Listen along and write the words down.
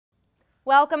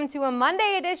Welcome to a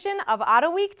Monday edition of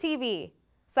AutoWeek TV.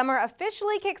 Summer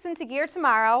officially kicks into gear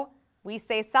tomorrow. We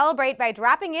say celebrate by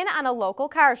dropping in on a local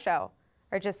car show,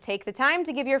 or just take the time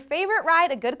to give your favorite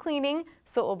ride a good cleaning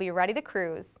so it will be ready to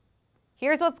cruise.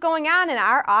 Here's what's going on in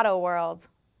our auto world.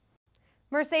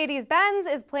 Mercedes-Benz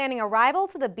is planning a rival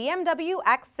to the BMW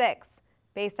X6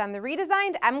 based on the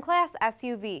redesigned M-Class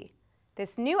SUV.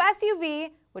 This new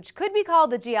SUV, which could be called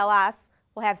the GLS,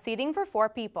 will have seating for 4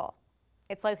 people.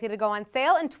 It's likely to go on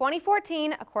sale in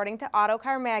 2014, according to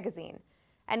Autocar magazine.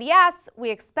 And yes, we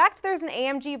expect there's an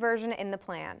AMG version in the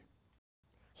plan.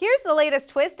 Here's the latest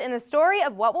twist in the story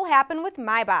of what will happen with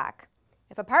Maybach.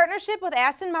 If a partnership with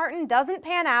Aston Martin doesn't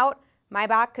pan out,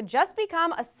 Maybach could just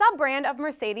become a sub-brand of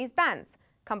Mercedes-Benz,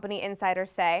 company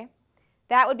insiders say.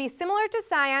 That would be similar to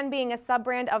Scion being a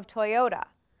sub-brand of Toyota.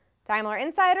 Daimler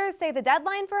insiders say the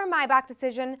deadline for a Maybach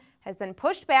decision has been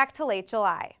pushed back to late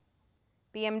July.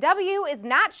 BMW is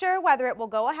not sure whether it will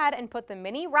go ahead and put the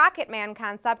Mini Rocketman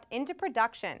concept into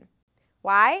production.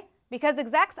 Why? Because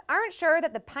execs aren't sure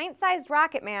that the pint-sized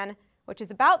Rocketman, which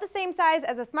is about the same size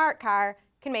as a smart car,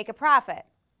 can make a profit.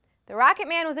 The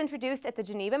Rocketman was introduced at the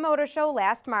Geneva Motor Show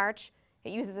last March.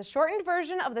 It uses a shortened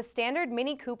version of the standard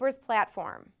Mini Cooper's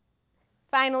platform.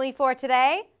 Finally for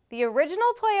today, the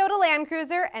original Toyota Land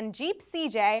Cruiser and Jeep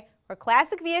CJ were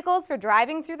classic vehicles for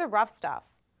driving through the rough stuff.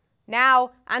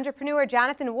 Now, entrepreneur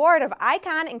Jonathan Ward of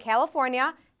Icon in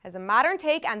California has a modern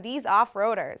take on these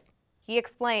off-roaders. He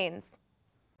explains.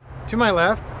 To my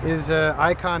left is an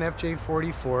Icon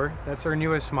FJ44. That's our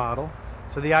newest model.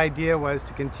 So the idea was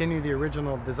to continue the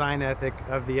original design ethic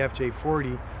of the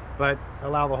FJ40, but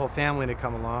allow the whole family to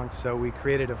come along. So we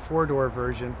created a 4-door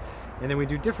version, and then we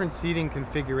do different seating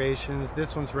configurations.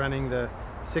 This one's running the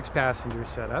 6-passenger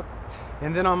setup.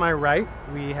 And then on my right,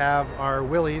 we have our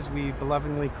Willys, we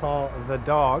belovedly call the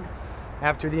dog.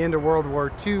 After the end of World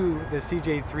War II, the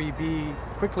CJ3B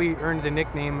quickly earned the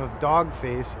nickname of Dog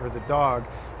Face, or the dog,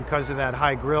 because of that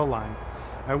high grille line.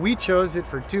 We chose it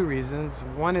for 2 reasons.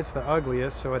 One, it's the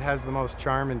ugliest, so it has the most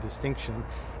charm and distinction.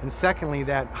 And secondly,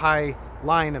 that high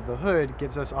line of the hood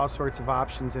gives us all sorts of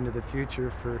options into the future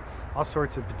for all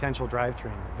sorts of potential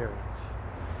drivetrain variants.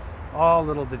 All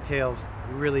little details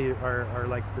really are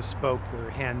like bespoke or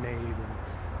handmade, and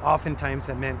oftentimes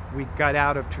that meant we got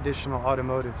out of traditional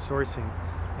automotive sourcing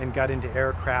and got into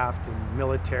aircraft and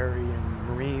military and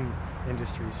marine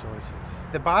industry sources.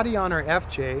 The body on our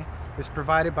FJ is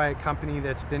provided by a company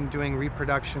that's been doing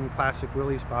reproduction classic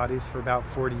Willys bodies for about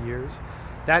 40 years.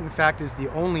 That in fact is the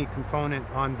only component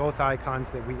on both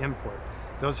Icons that we import.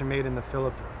 Those are made in the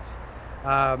Philippines.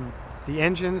 The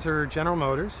engines are General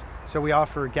Motors, so we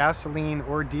offer gasoline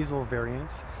or diesel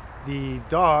variants. The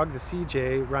dog, the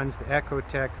CJ, runs the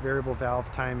Ecotec variable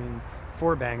valve timing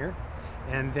 4-banger.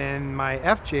 And then my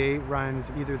FJ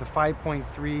runs either the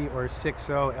 5.3 or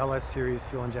 6.0 LS series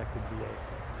fuel injected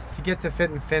V8. To get the fit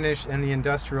and finish and the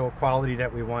industrial quality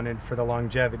that we wanted for the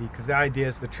longevity, because the idea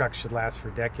is the truck should last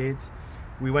for decades,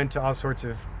 we went to all sorts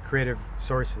of creative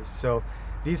sources. So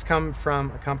these come from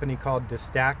a company called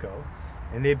Destaco,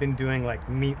 and they've been doing like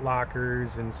meat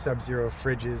lockers and sub-zero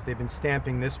fridges. They've been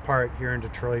stamping this part here in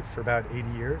Detroit for about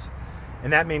 80 years.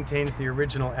 And that maintains the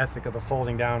original ethic of the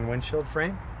folding down windshield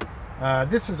frame.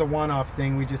 This is a one-off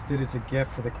thing we just did as a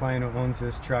gift for the client who owns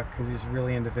this truck because he's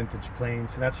really into vintage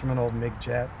planes. So that's from an old MiG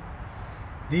jet.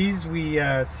 These we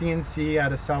CNC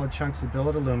out of solid chunks of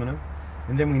billet aluminum,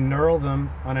 and then we knurl them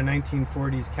on a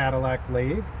 1940s Cadillac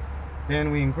lathe.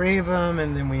 Then we engrave them,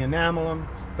 and then we enamel them.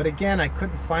 But again, I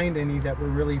couldn't find any that were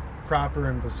really proper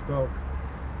and bespoke.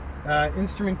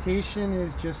 Instrumentation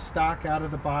is just stock out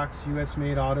of the box US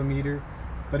made autometer.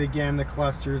 But again, the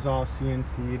cluster is all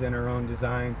CNC'd in our own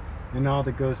design, and all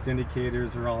the ghost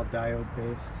indicators are all diode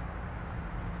based.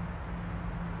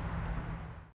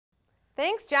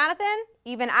 Thanks, Jonathan.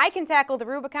 Even I can tackle the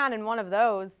Rubicon in one of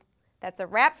those. That's a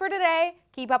wrap for today.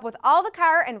 Keep up with all the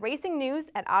car and racing news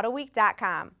at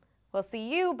AutoWeek.com. We'll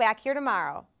see you back here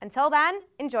tomorrow. Until then,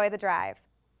 enjoy the drive.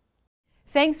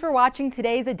 Thanks for watching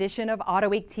today's edition of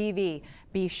AutoWeek TV.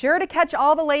 Be sure to catch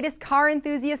all the latest car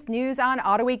enthusiast news on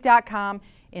AutoWeek.com,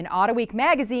 in AutoWeek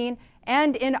magazine,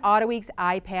 and in AutoWeek's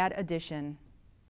iPad edition.